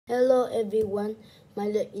Hello everyone, my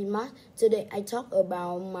name is Mark. Today I talk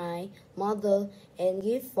about my mother and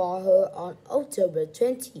gift for her on October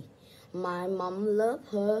 20. My mom loved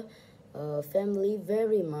her family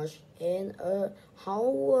very much and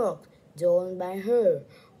hard work done by her.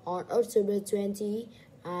 On October 20,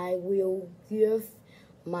 I will give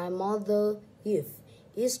my mother gift.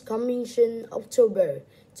 It's coming soon, October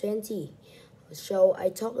 20. So I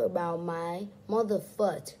talk about my mother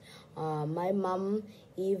first. My mom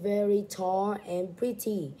is very tall and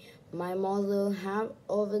pretty. My mother have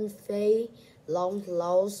oven face, long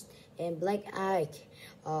nose, and black eyes.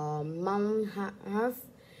 Mom have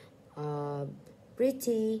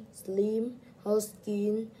pretty slim. Her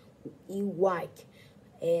skin is white,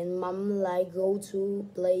 and mom like go to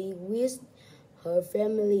play with her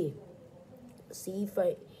family. She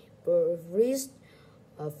favorite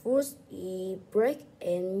foods is bread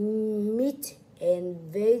and meat and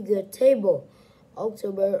vegetable.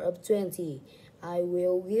 October of 20, I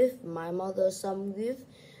will give my mother some gift.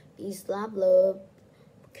 It's love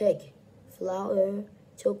cake, flour,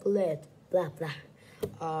 chocolate, blah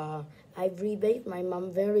blah. I respect my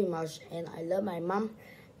mom very much and I love my mom.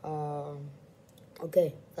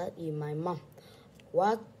 Okay, that is my mom.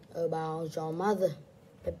 What about your mother?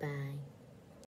 Bye bye.